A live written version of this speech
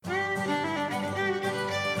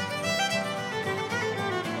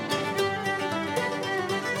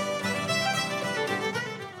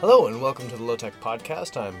Hello and welcome to the Low Tech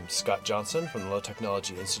Podcast. I'm Scott Johnson from the Low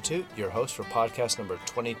Technology Institute, your host for podcast number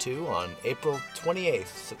 22 on April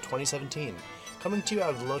 28th, 2017, coming to you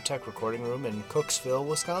out of the Low Tech recording room in Cooksville,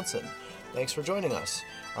 Wisconsin. Thanks for joining us.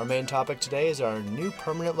 Our main topic today is our new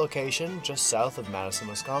permanent location just south of Madison,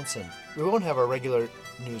 Wisconsin. We won't have our regular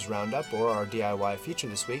news roundup or our DIY feature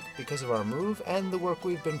this week because of our move and the work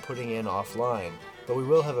we've been putting in offline, but we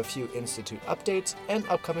will have a few Institute updates and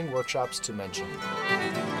upcoming workshops to mention.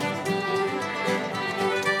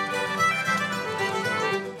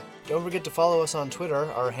 Don't forget to follow us on Twitter.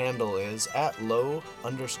 Our handle is @low_techno.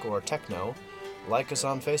 Like us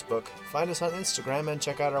on Facebook, find us on Instagram, and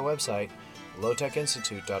check out our website,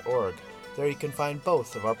 lowtechinstitute.org. There you can find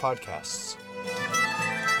both of our podcasts.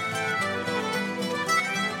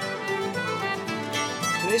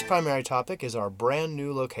 Today's primary topic is our brand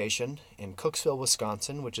new location in Cooksville,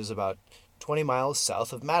 Wisconsin, which is about 20 miles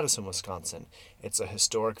south of Madison, Wisconsin. It's a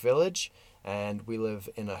historic village, and we live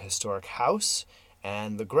in a historic house,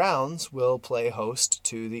 and the grounds will play host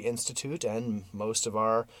to the Institute and most of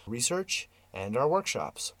our research and our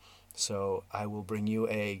workshops. So I will bring you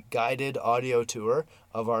a guided audio tour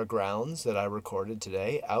of our grounds that I recorded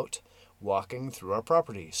today out walking through our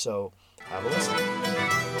property. So have a listen.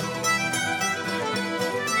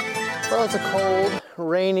 Well, it's a cold,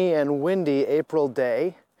 rainy, and windy April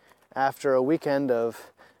day after a weekend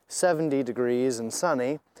of 70 degrees and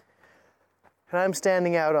sunny. And I'm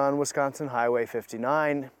standing out on Wisconsin Highway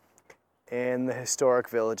 59 in the historic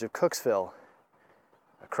village of Cooksville.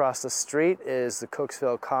 Across the street is the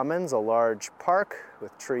Cooksville Commons, a large park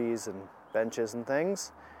with trees and benches and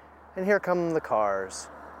things. And here come the cars.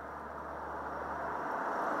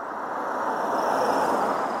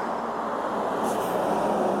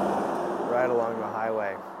 Right along the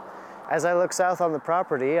highway. As I look south on the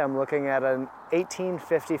property, I'm looking at an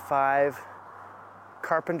 1855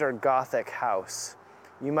 Carpenter Gothic house.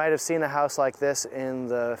 You might have seen a house like this in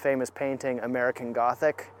the famous painting American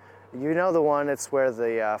Gothic. You know the one, it's where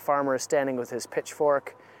the farmer is standing with his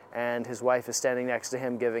pitchfork and his wife is standing next to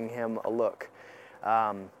him giving him a look.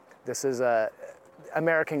 This is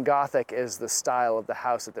American Gothic is the style of the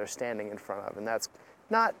house that they're standing in front of, and that's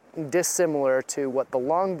not dissimilar to what the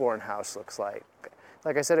Longbourn house looks like.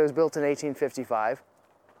 Like I said, it was built in 1855.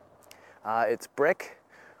 It's brick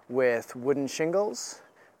with wooden shingles.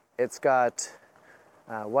 It's got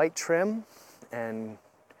white trim and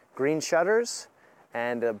green shutters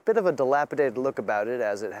and a bit of a dilapidated look about it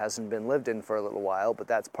as it hasn't been lived in for a little while, but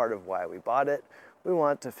that's part of why we bought it. We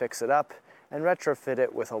want to fix it up and retrofit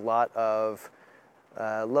it with a lot of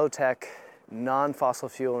low-tech, non-fossil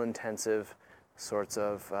fuel intensive sorts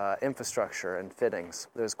of infrastructure and fittings.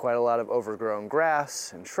 There's quite a lot of overgrown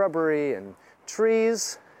grass and shrubbery and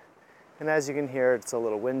trees, and as you can hear, it's a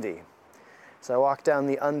little windy. So I walk down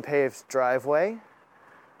the unpaved driveway.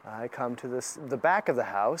 I come to the back of the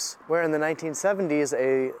house, where in the 1970s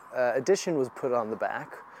a addition was put on the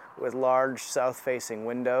back with large south-facing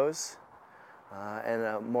windows and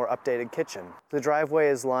a more updated kitchen. The driveway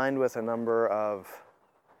is lined with a number of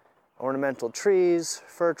ornamental trees,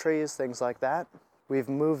 fir trees, things like that. We've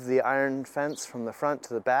moved the iron fence from the front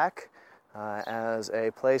to the back as a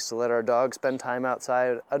place to let our dog spend time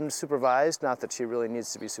outside unsupervised, not that she really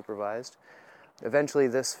needs to be supervised. Eventually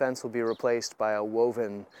this fence will be replaced by a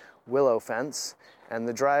woven willow fence, and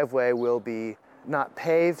the driveway will be not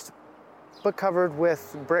paved, but covered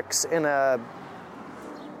with bricks in a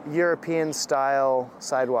European-style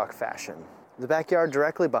sidewalk fashion. The backyard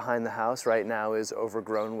directly behind the house right now is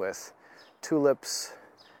overgrown with tulips,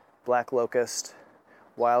 black locust,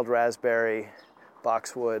 wild raspberry,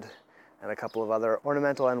 boxwood, and a couple of other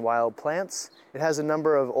ornamental and wild plants. It has a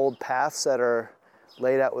number of old paths that are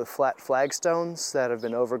laid out with flat flagstones that have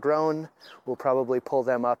been overgrown. We'll probably pull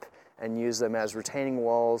them up and use them as retaining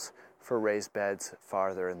walls for raised beds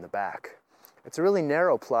farther in the back. It's a really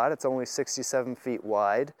narrow plot. It's only 67 feet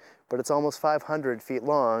wide, but it's almost 500 feet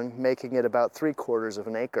long, making it about 3/4 of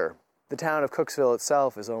an acre. The town of Cooksville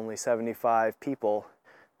itself is only 75 people,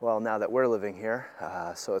 well, now that we're living here,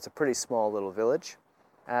 so it's a pretty small little village.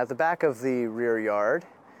 At the back of the rear yard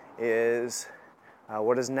is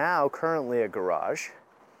what is now currently a garage.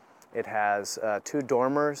 It has 2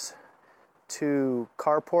 dormers, 2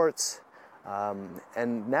 carports,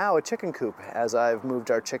 and now a chicken coop as I've moved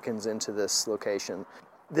our chickens into this location.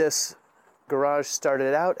 This garage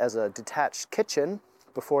started out as a detached kitchen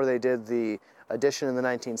before they did the addition in the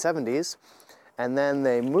 1970s, and then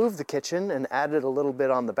they moved the kitchen and added a little bit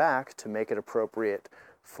on the back to make it appropriate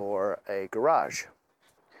for a garage.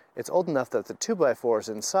 It's old enough that the 2x4s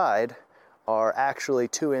inside are actually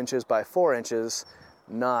 2 inches by 4 inches,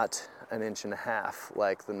 not an inch and a half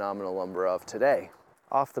like the nominal lumber of today.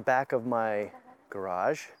 Off the back of my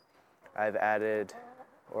garage, I've added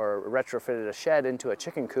or retrofitted a shed into a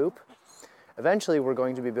chicken coop. Eventually we're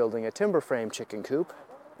going to be building a timber frame chicken coop,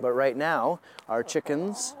 but right now our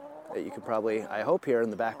chickens, that you can probably, I hope, hear in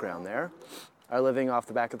the background there, are living off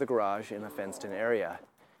the back of the garage in a fenced-in area.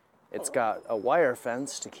 It's got a wire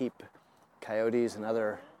fence to keep coyotes and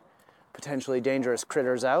other potentially dangerous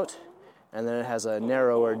critters out, and then it has a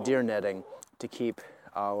narrower deer netting to keep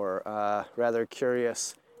our rather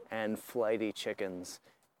curious and flighty chickens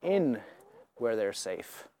in where they're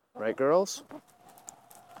safe. Right, girls?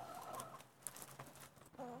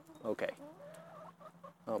 Okay.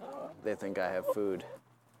 Oh, they think I have food.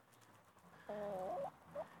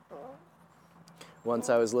 Once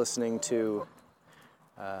I was listening to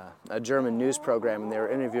a German news program, and they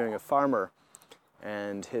were interviewing a farmer,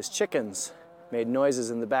 and his chickens made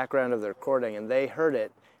noises in the background of the recording, and they heard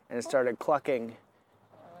it and started clucking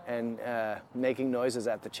and making noises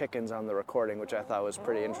at the chickens on the recording, which I thought was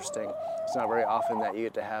pretty interesting. It's not very often that you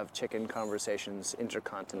get to have chicken conversations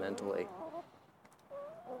intercontinentally.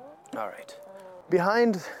 All right.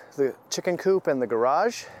 Behind the chicken coop and the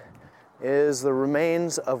garage is the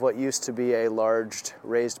remains of what used to be a large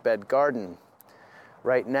raised bed garden.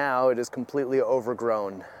 Right now it is completely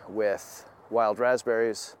overgrown with wild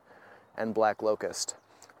raspberries and black locust.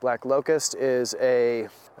 Black locust is a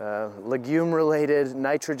legume-related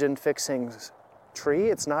nitrogen-fixing tree.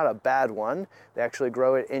 It's not a bad one. They actually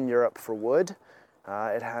grow it in Europe for wood.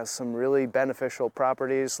 It has some really beneficial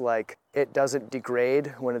properties, like it doesn't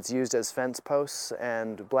degrade when it's used as fence posts,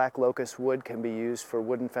 and black locust wood can be used for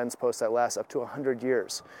wooden fence posts that last up to 100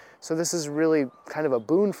 years. So this is really kind of a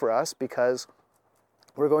boon for us, because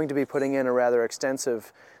we're going to be putting in a rather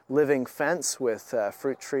extensive living fence with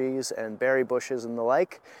fruit trees and berry bushes and the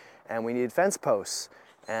like, and we need fence posts.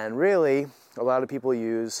 And really, a lot of people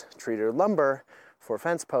use treated lumber for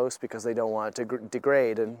fence posts because they don't want it to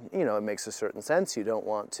degrade, and you know, it makes a certain sense. You don't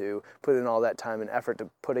want to put in all that time and effort to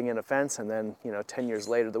putting in a fence, and then 10 years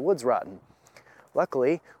later the wood's rotten.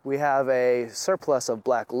 Luckily, we have a surplus of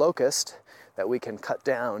black locust that we can cut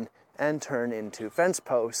down and turn into fence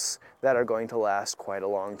posts that are going to last quite a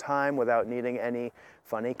long time without needing any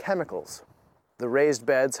funny chemicals. The raised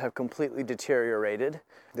beds have completely deteriorated.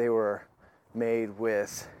 They were made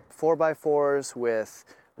with 4x4s with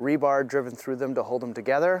rebar driven through them to hold them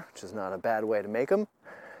together, which is not a bad way to make them.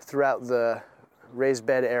 Throughout the raised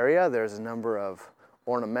bed area, there's a number of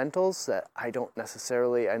ornamentals that I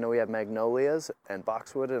know we have magnolias and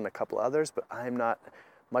boxwood and a couple others, but I'm not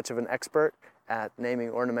much of an expert at naming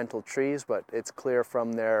ornamental trees, but it's clear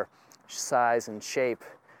from their size and shape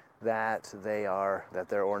that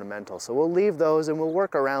they're ornamental. So we'll leave those and we'll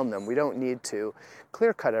work around them. We don't need to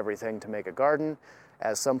clear cut everything to make a garden,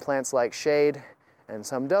 as some plants like shade and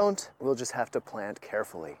some don't. We'll just have to plant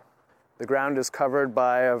carefully. The ground is covered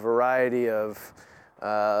by a variety of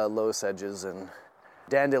low sedges and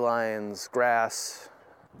dandelions, grass,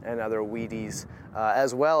 and other weedies,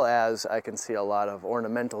 as well as I can see a lot of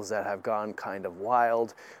ornamentals that have gone kind of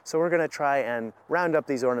wild. So we're going to try and round up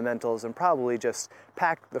these ornamentals and probably just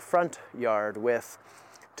pack the front yard with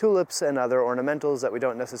tulips and other ornamentals that we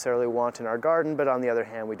don't necessarily want in our garden, but on the other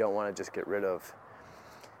hand, we don't want to just get rid of.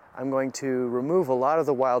 I'm going to remove a lot of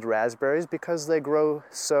the wild raspberries because they grow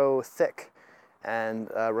so thick and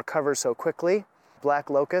recover so quickly. Black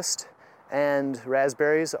locust and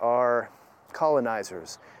raspberries are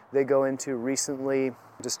colonizers. They go into recently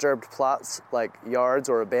disturbed plots like yards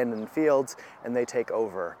or abandoned fields, and they take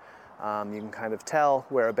over. You can kind of tell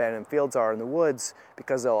where abandoned fields are in the woods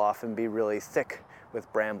because they'll often be really thick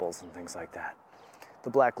with brambles and things like that. The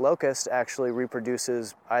black locust actually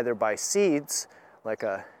reproduces either by seeds,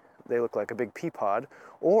 they look like a big pea pod,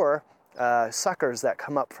 or suckers that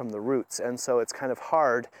come up from the roots, and so it's kind of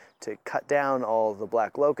hard to cut down all the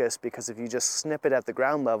black locust, because if you just snip it at the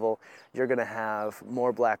ground level, you're going to have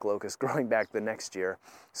more black locust growing back the next year,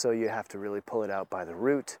 so you have to really pull it out by the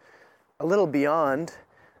root. A little beyond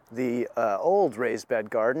the old raised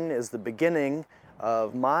bed garden is the beginning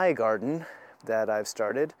of my garden that I've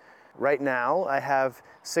started. Right now I have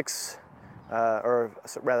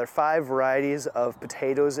 5 varieties of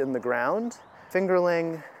potatoes in the ground.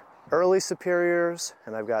 Fingerling, early superiors,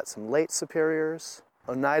 and I've got some late superiors,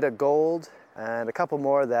 Oneida Gold, and a couple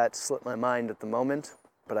more that slipped my mind at the moment,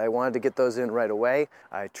 but I wanted to get those in right away.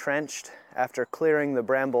 I trenched after clearing the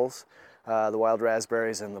brambles, the wild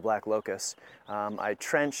raspberries and the black locust. I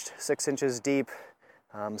trenched 6 inches deep,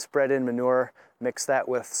 spread in manure, mixed that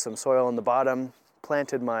with some soil on the bottom,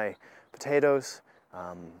 planted my potatoes,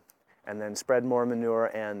 and then spread more manure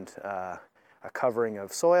and a covering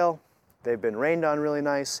of soil, They've been rained on really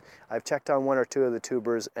nice. I've checked on one or two of the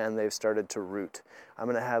tubers and they've started to root. I'm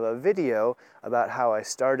going to have a video about how I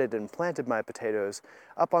started and planted my potatoes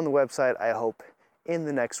up on the website, I hope, in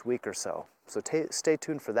the next week or so. So stay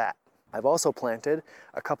tuned for that. I've also planted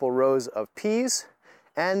a couple rows of peas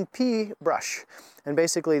and pea brush. And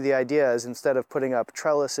basically the idea is, instead of putting up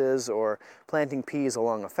trellises or planting peas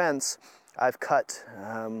along a fence, I've cut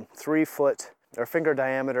 3-foot or finger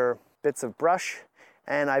diameter bits of brush,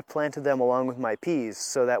 and I've planted them along with my peas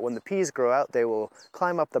so that when the peas grow out, they will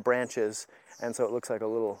climb up the branches, and so it looks like a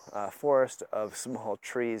little forest of small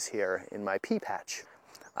trees here in my pea patch.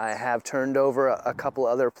 I have turned over a couple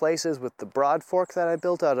other places with the broad fork that I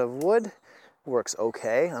built out of wood. Works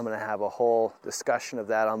okay. I'm going to have a whole discussion of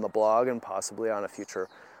that on the blog and possibly on a future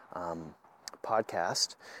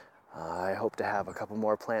podcast. I hope to have a couple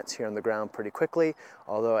more plants here in the ground pretty quickly,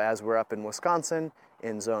 although as we're up in Wisconsin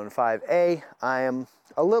in Zone 5A, I am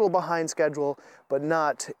a little behind schedule, but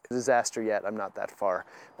not a disaster yet. I'm not that far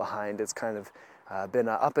behind. It's kind of been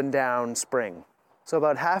an up and down spring. So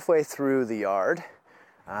about halfway through the yard,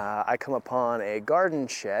 I come upon a garden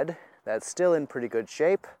shed that's still in pretty good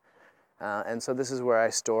shape. And so this is where I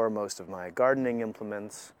store most of my gardening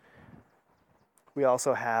implements. We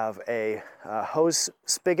also have a hose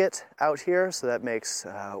spigot out here, so that makes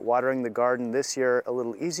watering the garden this year a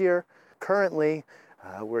little easier. Currently,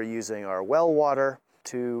 we're using our well water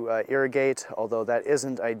to irrigate, although that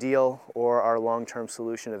isn't ideal or our long-term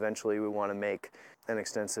solution. Eventually, we want to make an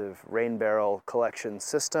extensive rain barrel collection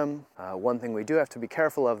system. One thing we do have to be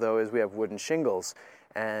careful of, though, is we have wooden shingles,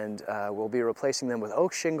 and we'll be replacing them with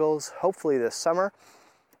oak shingles hopefully this summer.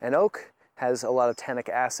 And oak has a lot of tannic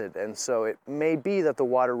acid, and so it may be that the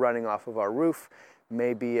water running off of our roof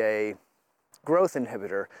may be a growth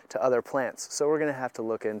inhibitor to other plants. So we're going to have to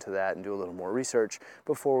look into that and do a little more research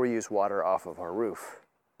before we use water off of our roof.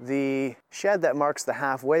 The shed that marks the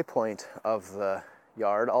halfway point of the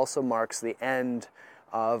yard also marks the end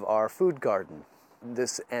of our food garden.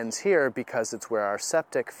 This ends here because it's where our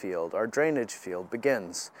septic field, our drainage field,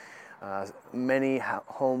 begins. Many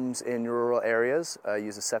homes in rural areas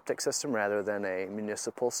use a septic system rather than a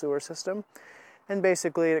municipal sewer system. And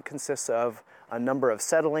basically it consists of a number of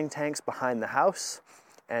settling tanks behind the house,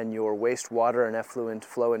 and your wastewater and effluent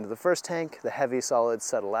flow into the first tank, the heavy solids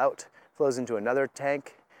settle out, flows into another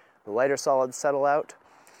tank, the lighter solids settle out,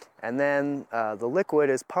 and then the liquid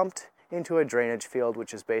is pumped into a drainage field,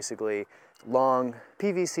 which is basically long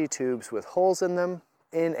PVC tubes with holes in them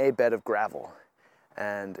in a bed of gravel.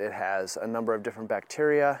 And it has a number of different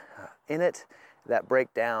bacteria in it that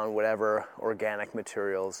break down whatever organic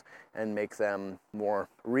materials and make them more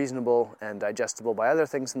reasonable and digestible by other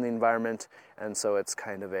things in the environment. And so it's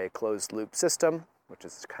kind of a closed loop system, which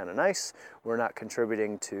is kind of nice. We're not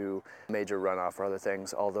contributing to major runoff or other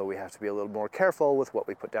things, although we have to be a little more careful with what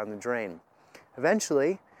we put down the drain.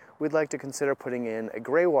 Eventually, we'd like to consider putting in a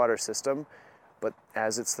gray water system, but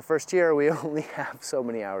as it's the first year, we only have so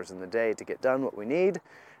many hours in the day to get done what we need.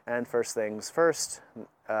 And first things first,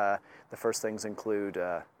 the first things include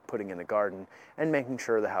putting in a garden and making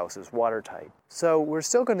sure the house is watertight. So we're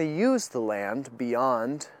still going to use the land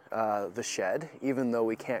beyond the shed, even though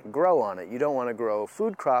we can't grow on it. You don't want to grow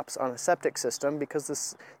food crops on a septic system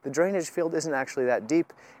because the drainage field isn't actually that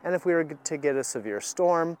deep, and if we were to get a severe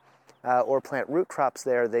storm, or plant root crops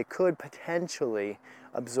there, they could potentially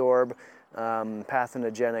absorb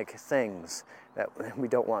pathogentic things that we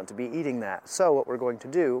don't want to be eating that. So what we're going to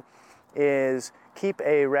do is keep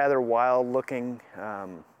a rather wild-looking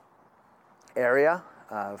area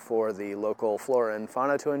for the local flora and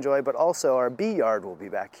fauna to enjoy, but also our bee yard will be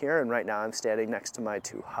back here, and right now I'm standing next to my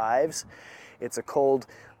 2 hives. It's a cold,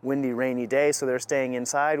 windy, rainy day, so they're staying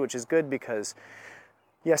inside, which is good because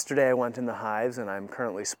yesterday I went in the hives and I'm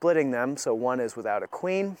currently splitting them, so one is without a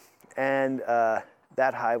queen, and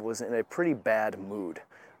that hive was in a pretty bad mood.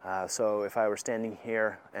 So if I were standing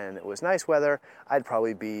here and it was nice weather, I'd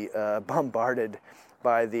probably be bombarded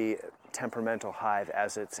by the temperamental hive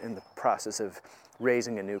as it's in the process of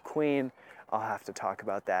raising a new queen. I'll have to talk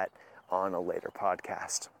about that on a later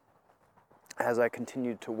podcast. As I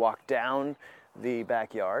continued to walk down the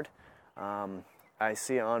backyard, I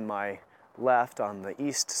see on my left, on the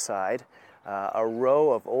east side, a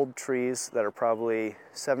row of old trees that are probably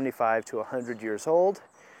 75 to 100 years old.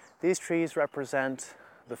 These trees represent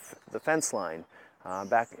the fence line.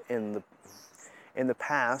 Back in the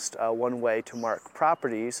past, one way to mark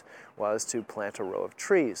properties was to plant a row of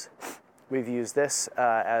trees. We've used this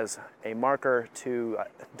as a marker to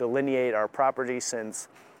delineate our property, since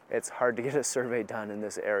it's hard to get a survey done in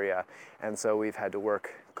this area, and so we've had to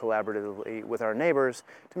work collaboratively with our neighbors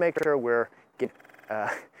to make sure we're getting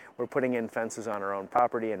we're putting in fences on our own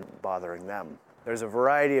property and bothering them. There's a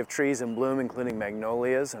variety of trees in bloom, including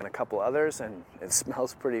magnolias and a couple others, and it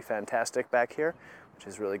smells pretty fantastic back here, which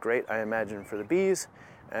is really great, I imagine, for the bees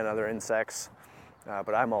and other insects,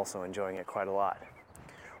 but I'm also enjoying it quite a lot.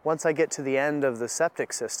 Once I get to the end of the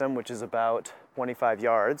septic system, which is about 25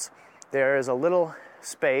 yards, there is a little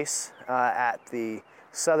space at the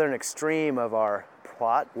southern extreme of our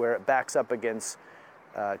plot where it backs up against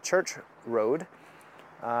Church Road,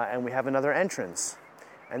 and we have another entrance.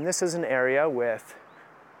 And this is an area with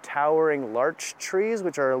towering larch trees,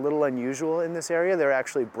 which are a little unusual in this area. They're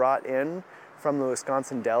actually brought in from the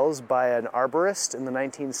Wisconsin Dells by an arborist in the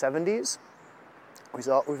 1970s.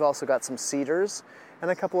 We've also got some cedars and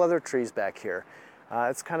a couple other trees back here.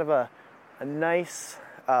 It's kind of a nice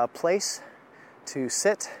place to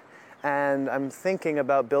sit, and I'm thinking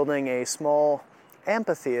about building a small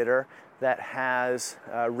amphitheater that has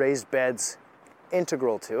raised beds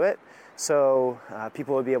integral to it. So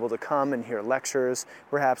people would be able to come and hear lectures,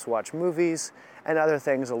 perhaps watch movies, and other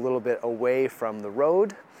things a little bit away from the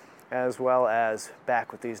road, as well as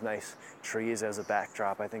back with these nice trees as a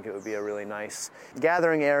backdrop. I think it would be a really nice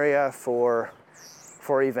gathering area for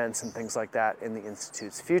events and things like that in the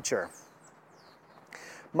Institute's future.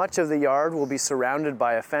 Much of the yard will be surrounded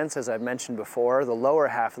by a fence, as I've mentioned before. The lower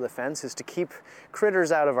half of the fence is to keep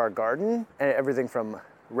critters out of our garden, and everything from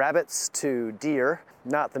rabbits to deer.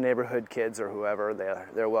 Not the neighborhood kids or whoever.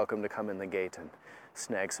 They're welcome to come in the gate and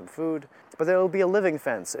snag some food. But there will be a living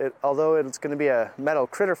fence. Although it's going to be a metal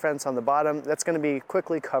critter fence on the bottom, that's going to be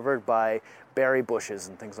quickly covered by berry bushes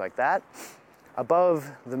and things like that.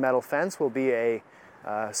 Above the metal fence will be a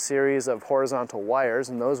series of horizontal wires,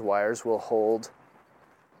 and those wires will hold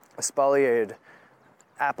espaliered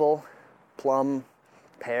apple, plum,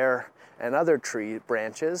 pear, and other tree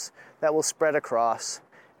branches that will spread across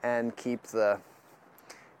and keep the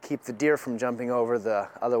deer from jumping over the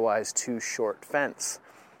otherwise too short fence.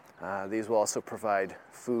 These will also provide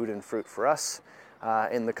food and fruit for us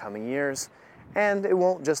in the coming years. And it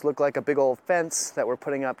won't just look like a big old fence that we're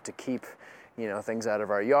putting up to keep, things out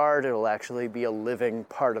of our yard. It'll actually be a living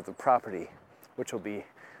part of the property, which will be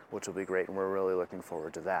great, and we're really looking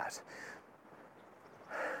forward to that.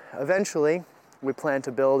 Eventually, we plan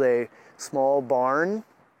to build a small barn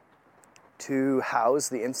to house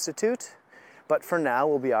the Institute, but for now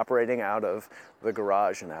we'll be operating out of the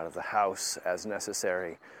garage and out of the house as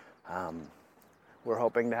necessary. We're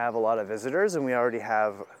hoping to have a lot of visitors, and we're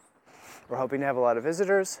hoping to have a lot of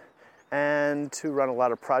visitors and to run a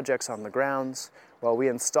lot of projects on the grounds while we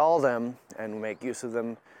install them and make use of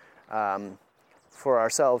them for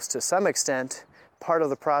ourselves to some extent. Part of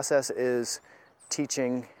the process is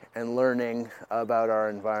teaching and learning about our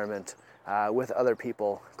environment with other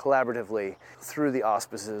people collaboratively through the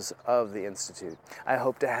auspices of the Institute. I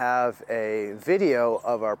hope to have a video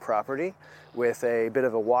of our property with a bit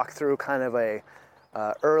of a walkthrough, kind of a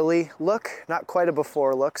early look, not quite a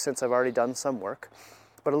before look since I've already done some work,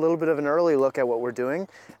 but a little bit of an early look at what we're doing,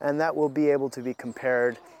 and that will be able to be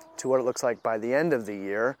compared to what it looks like by the end of the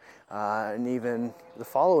year and even the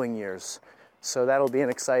following years. So that'll be an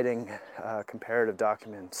exciting comparative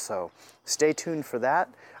document. So stay tuned for that.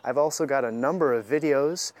 I've also got a number of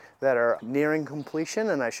videos that are nearing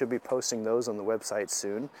completion, and I should be posting those on the website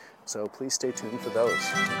soon. So please stay tuned for those.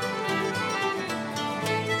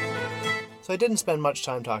 So I didn't spend much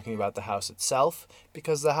time talking about the house itself,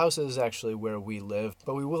 because the house is actually where we live,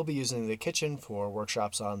 but we will be using the kitchen for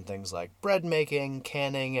workshops on things like bread making,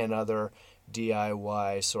 canning, and other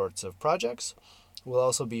DIY sorts of projects. We'll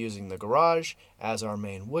also be using the garage as our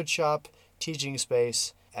main wood shop, teaching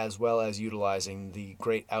space, as well as utilizing the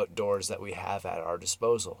great outdoors that we have at our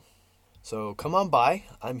disposal. So come on by.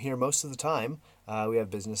 I'm here most of the time. We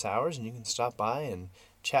have business hours, and you can stop by and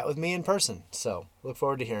chat with me in person. So look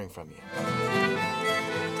forward to hearing from you.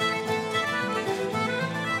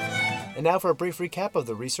 And now for a brief recap of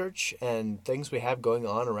the research and things we have going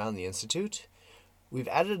on around the Institute. We've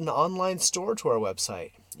added an online store to our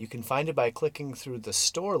website. You can find it by clicking through the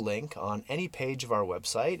store link on any page of our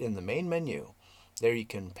website in the main menu. There you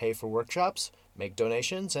can pay for workshops, make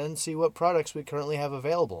donations, and see what products we currently have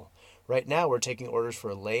available. Right now we're taking orders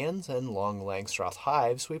for layens and long Langstroth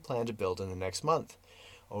hives we plan to build in the next month.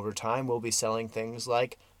 Over time we'll be selling things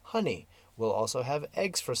like honey. We'll also have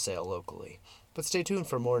eggs for sale locally. But stay tuned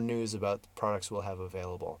for more news about the products we'll have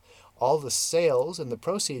available. All the sales and the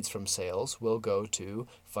proceeds from sales will go to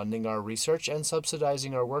funding our research and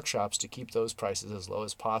subsidizing our workshops to keep those prices as low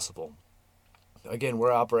as possible. Again,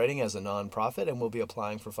 we're operating as a nonprofit and we'll be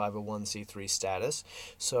applying for 501c3 status.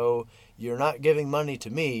 So you're not giving money to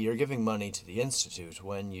me, you're giving money to the Institute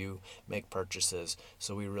when you make purchases.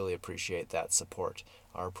 So we really appreciate that support.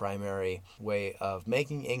 Our primary way of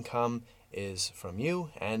making income is from you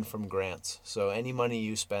and from grants. So any money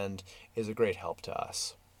you spend is a great help to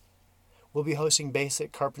us. We'll be hosting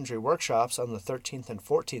basic carpentry workshops on the 13th and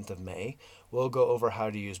 14th of May. We'll go over how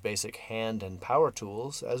to use basic hand and power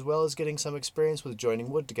tools, as well as getting some experience with joining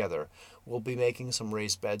wood together. We'll be making some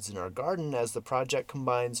raised beds in our garden as the project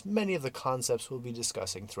combines many of the concepts we'll be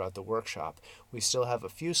discussing throughout the workshop. We still have a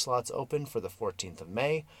few slots open for the 14th of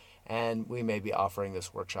May, and we may be offering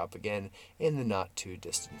this workshop again in the not too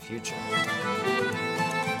distant future.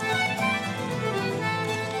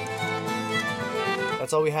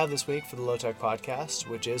 That's all we have this week for the Low Tech Podcast,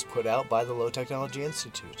 which is put out by the Low Technology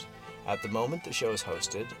Institute. At the moment, the show is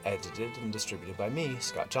hosted, edited, and distributed by me,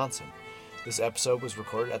 Scott Johnson. This episode was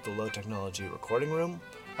recorded at the Low Technology Recording Room.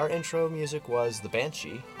 Our intro music was The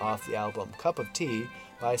Banshee off the album Cup of Tea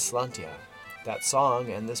by Slantia. That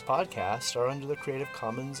song and this podcast are under the Creative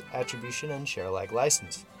Commons Attribution and Share Alike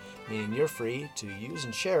license, meaning you're free to use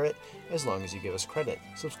and share it as long as you give us credit.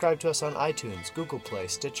 Subscribe to us on iTunes, Google Play,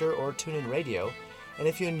 Stitcher, or TuneIn Radio. And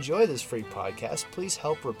if you enjoy this free podcast, please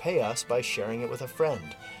help repay us by sharing it with a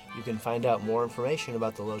friend. You can find out more information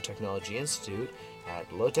about the Low Technology Institute at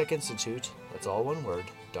lowtechinstitute, that's all one word,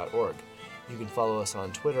 .org. You can follow us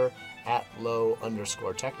on Twitter at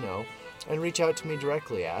 @low_techno and reach out to me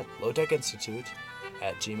directly at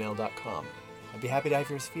lowtechinstitute@gmail.com. I'd be happy to have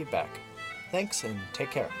your feedback. Thanks and take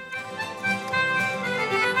care.